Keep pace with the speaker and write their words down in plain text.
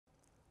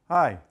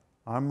Hi,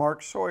 I'm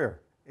Marc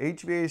Sawyer,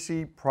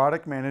 HVAC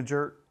Product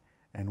Manager,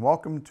 and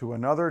welcome to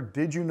another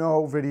Did You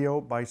Know video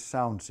by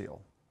SoundSeal.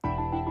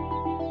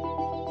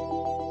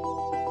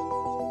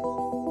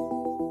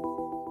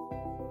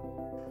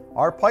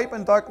 Our pipe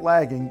and duct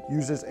lagging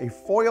uses a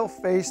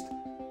foil-faced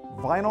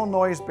vinyl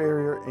noise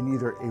barrier in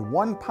either a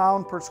 1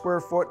 pound per square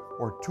foot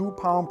or 2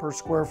 pound per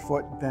square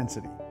foot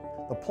density.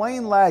 The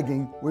plain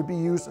lagging would be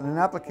used in an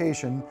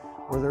application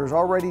where there's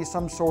already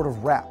some sort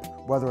of wrap,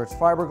 whether it's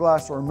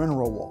fiberglass or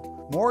mineral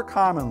wool. More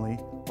commonly,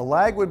 the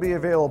lag would be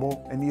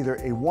available in either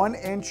a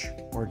 1-inch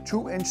or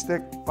 2-inch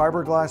thick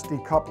fiberglass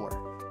decoupler.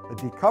 The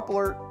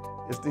decoupler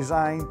is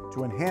designed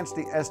to enhance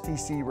the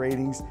STC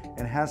ratings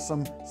and has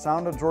some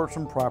sound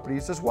absorption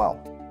properties as well.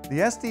 The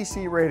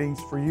STC ratings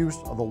for use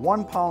of the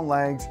 1 pound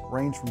lags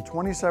range from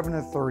 27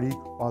 to 30,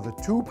 while the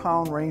 2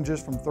 pound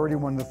ranges from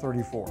 31 to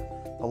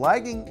 34. The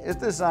lagging is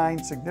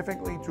designed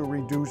significantly to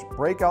reduce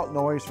breakout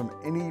noise from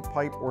any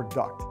pipe or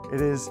duct. It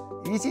is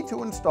easy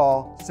to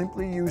install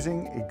simply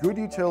using a good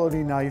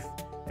utility knife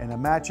and a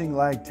matching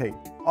lag tape.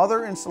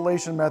 Other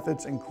installation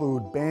methods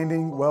include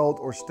banding, weld,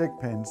 or stick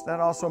pins that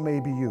also may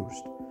be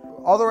used.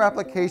 Other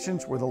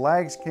applications where the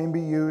lags can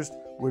be used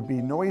would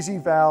be noisy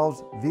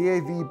valves,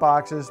 VAV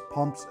boxes,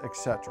 pumps,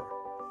 etc.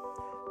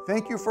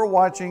 Thank you for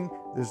watching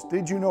this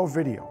Did You Know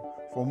video.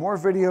 For more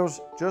videos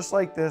just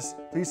like this,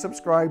 please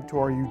subscribe to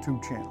our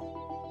YouTube channel.